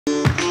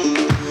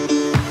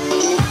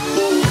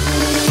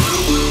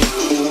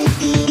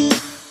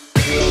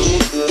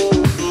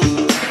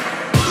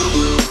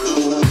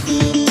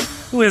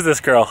Who is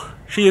this girl?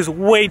 She is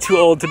way too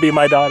old to be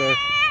my daughter.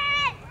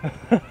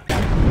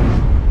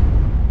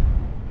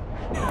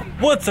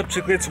 What's up,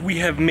 Chicklets? We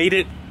have made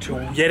it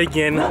to yet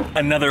again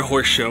another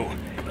horse show.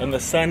 And the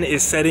sun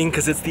is setting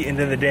because it's the end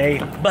of the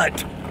day,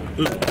 but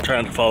ooh, I'm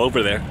trying to fall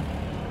over there.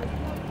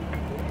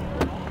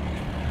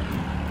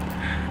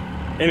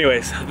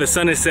 Anyways, the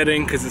sun is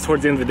setting because it's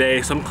towards the end of the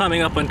day, so I'm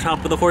climbing up on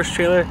top of the horse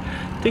trailer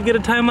to get a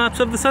time lapse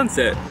of the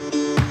sunset.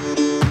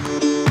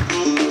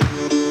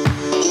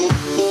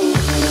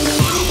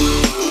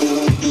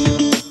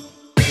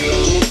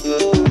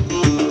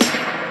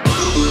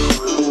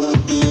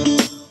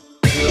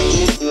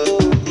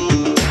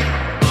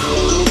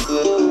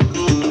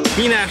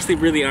 Me and Ashley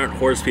really aren't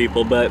horse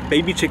people, but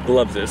Baby Chick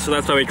loves it, so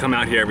that's why we come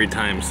out here every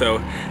time.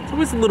 So it's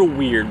always a little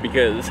weird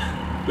because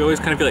we always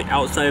kind of feel like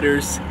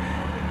outsiders,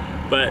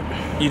 but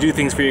you do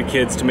things for your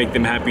kids to make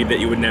them happy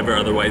that you would never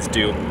otherwise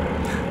do.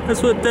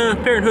 That's what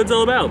parenthood's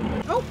all about.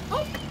 Oh,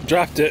 oh.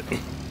 Dropped it.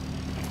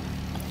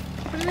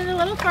 Put it in a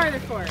little farther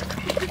for her.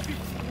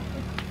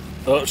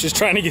 Oh, she's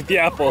trying to get the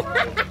apple.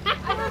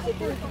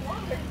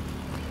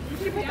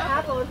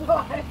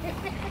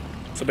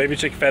 So Baby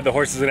Chick fed the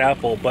horses an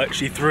apple, but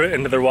she threw it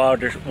into their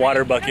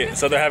water bucket,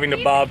 so they're having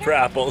to bob for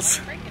apples.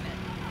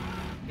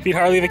 Feed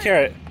Harley the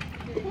carrot.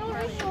 Oh,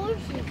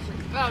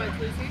 it's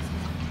Lucy's?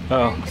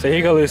 Oh, so here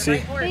you go, Lucy.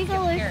 Here you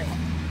go, Lucy.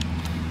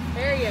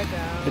 There you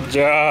go. Good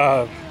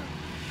job.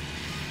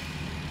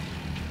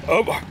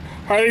 Oh,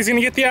 Harley's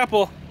gonna get the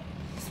apple.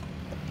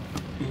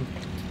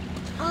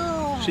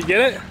 Oh. She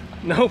get it?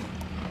 Nope.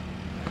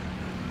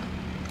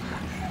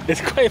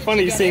 It's quite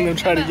funny seeing them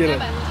try to get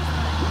it.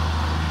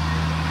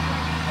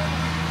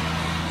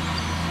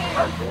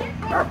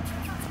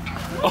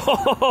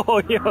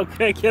 Oh, you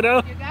okay,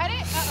 kiddo? You got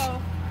it?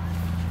 Uh-oh.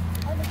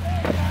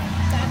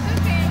 That's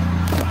okay.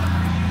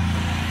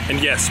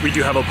 And yes, we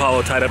do have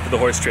Apollo tied up to the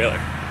horse trailer.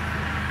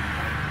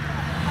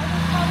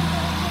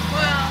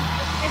 Well,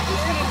 it's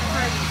just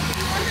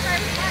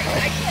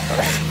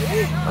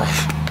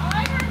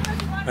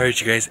gonna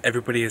Alright, you guys,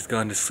 everybody has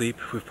gone to sleep.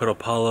 We've put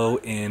Apollo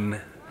in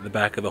the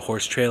back of the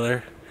horse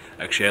trailer.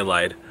 Actually, I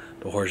lied.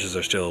 The horses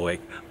are still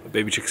awake. But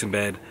Baby Chick's in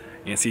bed,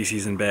 Aunt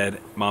Cece's in bed,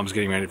 Mom's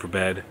getting ready for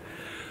bed.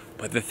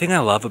 But the thing I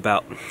love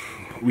about,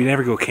 we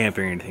never go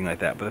camping or anything like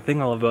that, but the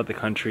thing I love about the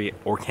country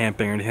or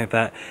camping or anything like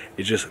that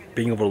is just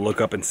being able to look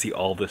up and see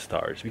all the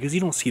stars, because you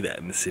don't see that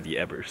in the city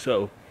ever.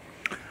 So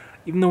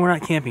even though we're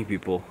not camping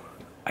people,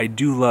 I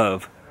do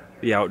love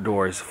the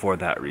outdoors for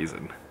that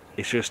reason.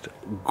 It's just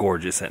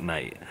gorgeous at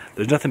night.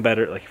 There's nothing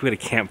better, like if we had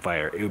a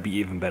campfire, it would be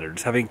even better.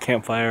 Just having a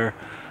campfire,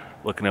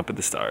 looking up at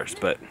the stars.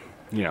 But,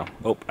 you know,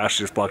 oh,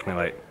 Ashley just blocked my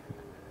light.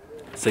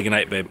 Say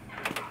goodnight, babe.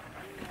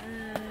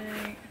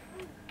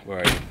 Where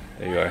are you?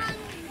 There you are.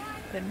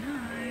 Good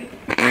night.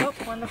 Oh,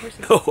 one of the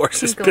horses. The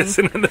horse is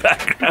pissing in the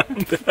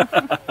background.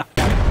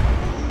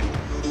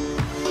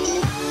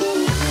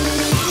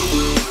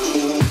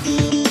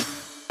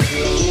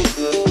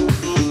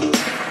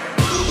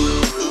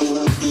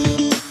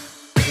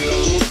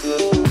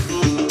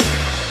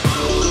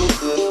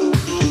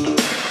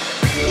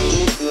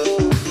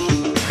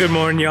 Good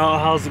morning, y'all.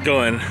 How's it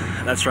going?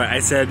 That's right, I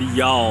said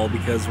y'all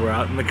because we're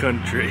out in the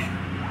country.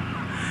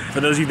 For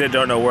those of you that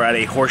don't know, we're at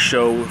a horse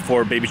show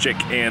for Baby Chick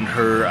and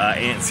her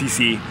Aunt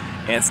Cece,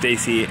 Aunt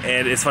Stacey,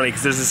 and it's funny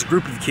because there's this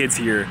group of kids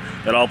here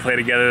that all play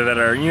together that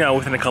are, you know,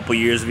 within a couple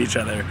years of each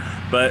other.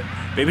 But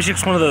Baby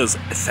Chick's one of those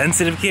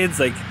sensitive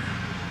kids. Like,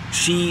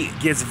 she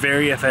gets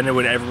very offended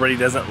when everybody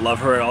doesn't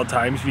love her at all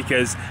times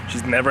because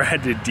she's never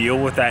had to deal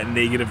with that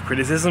negative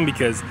criticism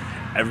because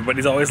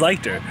everybody's always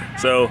liked her.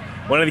 So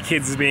one of the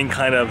kids is being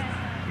kind of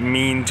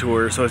mean to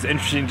her, so it's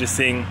interesting just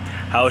seeing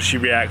how she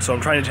reacts. So I'm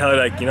trying to tell her,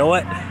 like, you know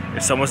what,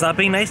 if someone's not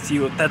being nice to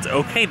you, that's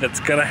okay, that's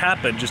gonna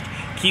happen. Just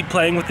keep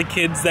playing with the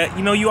kids that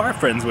you know you are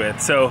friends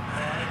with. So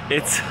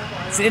it's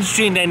an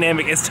interesting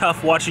dynamic. It's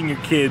tough watching your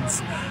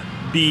kids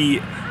be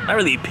not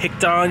really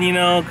picked on, you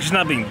know, 'cause she's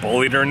not being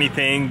bullied or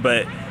anything,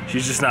 but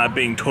she's just not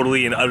being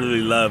totally and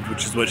utterly loved,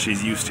 which is what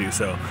she's used to.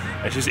 So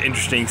it's just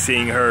interesting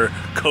seeing her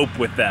cope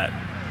with that.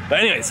 But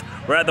anyways,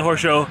 we're at the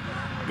horse show.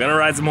 I'm gonna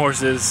ride some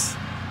horses.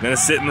 I'm gonna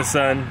sit in the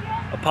sun.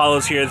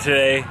 Apollo's here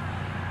today.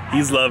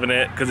 He's loving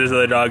it because there's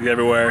other dogs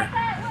everywhere.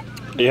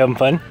 Are you having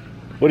fun?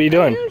 What are you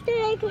doing?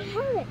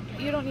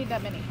 You don't need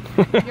that many.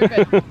 You're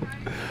good.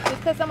 Just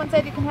because someone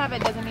said you can have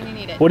it doesn't mean you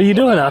need it. What are you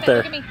doing out there?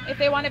 Look at me. If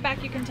they want it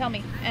back, you can tell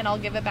me, and I'll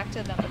give it back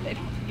to them. But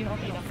you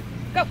don't need them.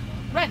 Go,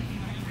 run.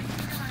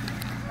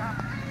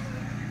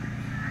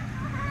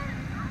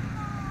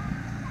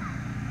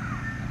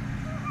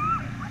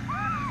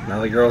 Now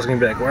the girl's gonna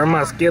be like, where are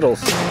my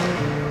Skittles?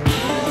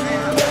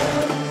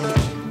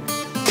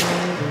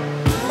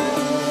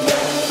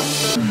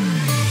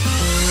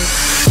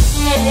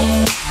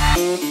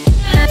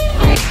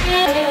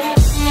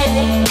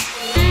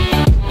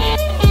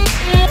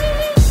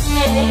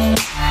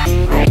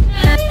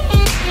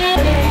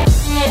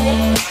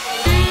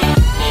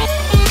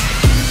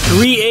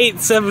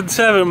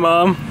 3877,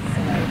 Mom. So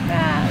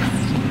fast.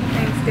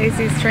 And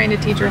Stacey's trying to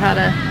teach her how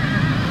to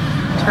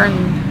turn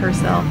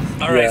herself.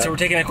 All right, so we're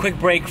taking a quick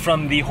break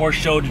from the horse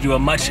show to do a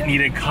much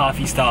needed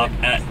coffee stop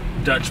at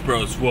Dutch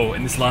Bros. Whoa,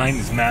 and this line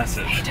is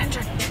massive. Pay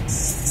attention.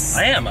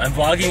 I am. I'm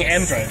vlogging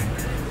and driving.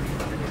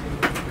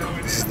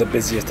 This is the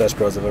busiest Dutch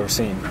Bros I've ever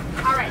seen.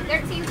 All right,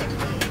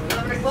 13:16.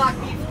 11 o'clock.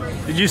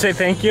 Did you say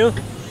thank you?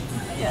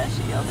 Yeah,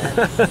 she yelled it.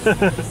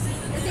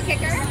 Is it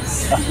kicker?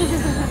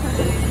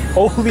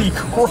 Holy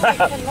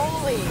crap. Did you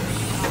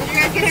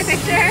guys get a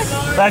picture?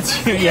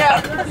 That's you,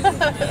 yeah.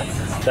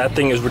 That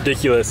thing is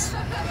ridiculous.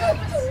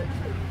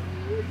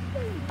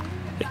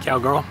 Hey,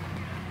 cowgirl.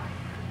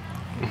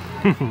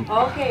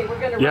 Okay, we're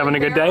gonna You having a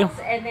good day?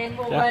 And then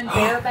we'll run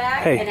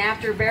bareback, Hey. and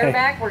after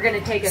bareback, we're gonna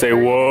take a Say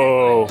 30-minute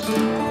whoa.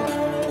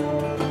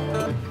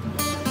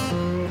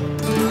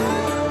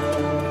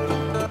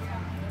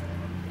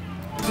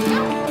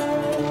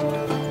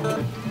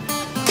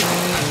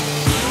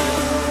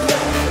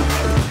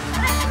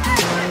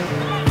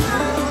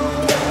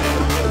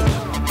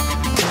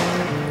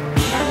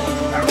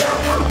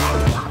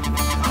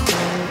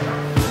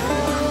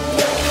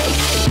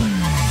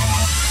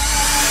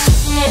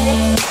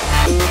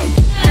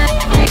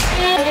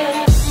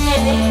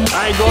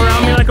 Alright, go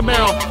around me like a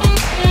barrel.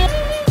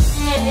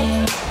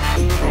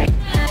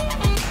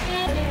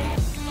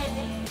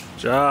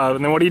 Job.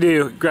 And then what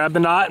do? Grab the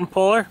knot and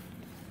pull her?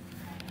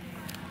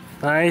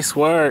 Nice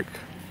work.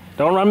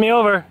 Don't run me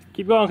over.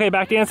 Keep going. Okay,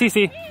 back to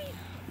NCC.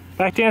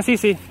 Back to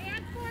NCC.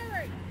 Hand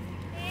forward.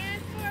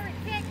 Hand forward.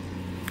 Kick.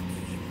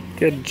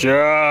 Good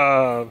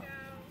job.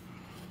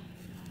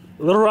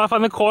 A little rough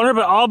on the corner,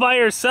 but all by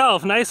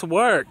yourself. Nice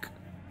work.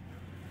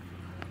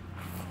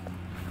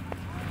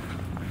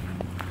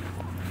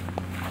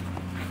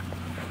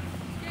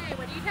 Okay,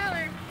 what do you tell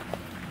her?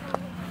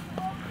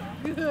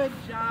 Good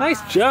job.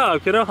 Nice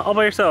job, kiddo. All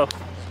by yourself.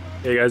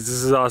 Hey guys,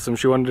 this is awesome.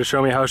 She wanted to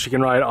show me how she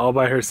can ride all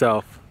by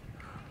herself.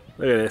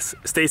 Look at this.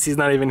 Stacey's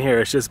not even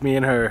here. It's just me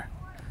and her.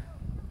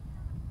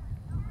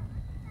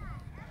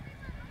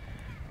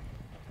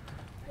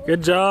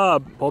 Good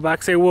job. Pull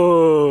back, say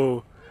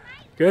whoa.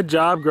 Good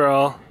job,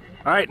 girl.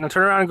 All right, now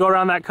turn around and go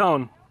around that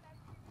cone.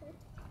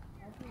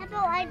 How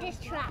about I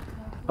just try?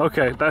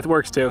 Okay, that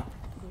works too.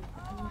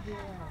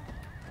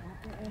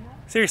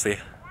 Seriously,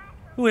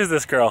 who is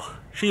this girl?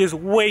 She is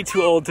way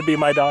too old to be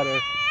my daughter.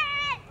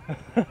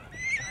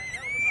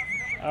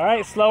 All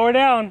right, slow her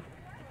down.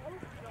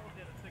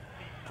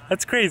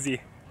 That's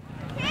crazy.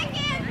 Get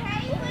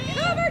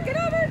over, get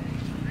over.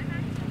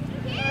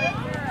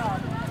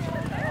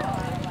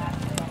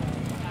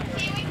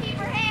 Can we keep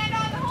her hand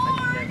on the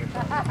horn?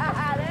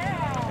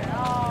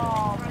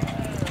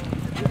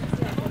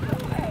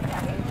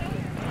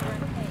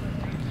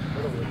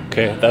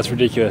 Okay, that's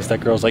ridiculous. That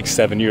girl's like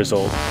 7 years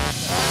old.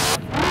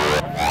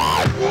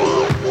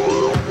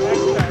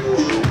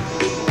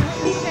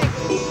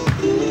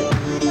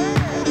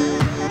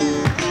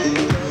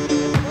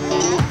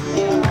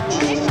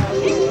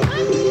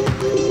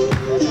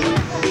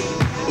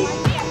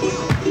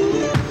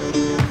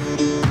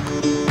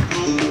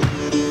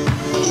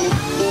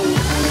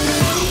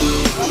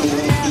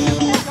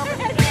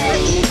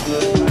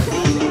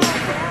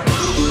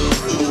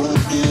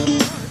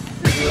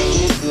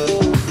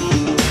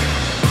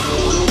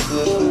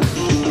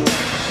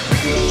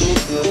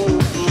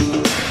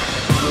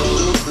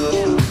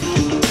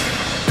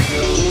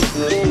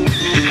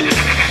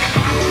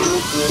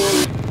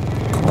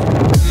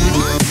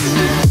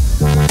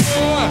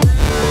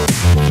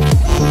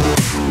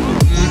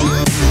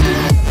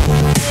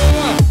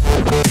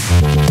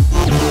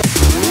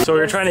 So we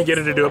were trying to get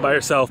her to do it by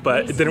herself,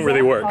 but it didn't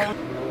really work.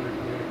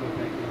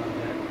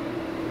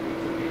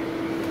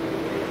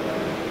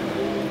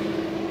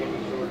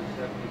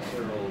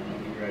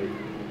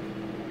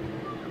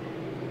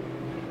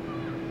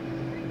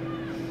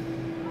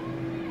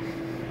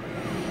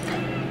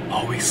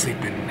 Always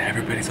sleeping.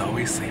 Everybody's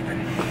always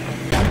sleeping.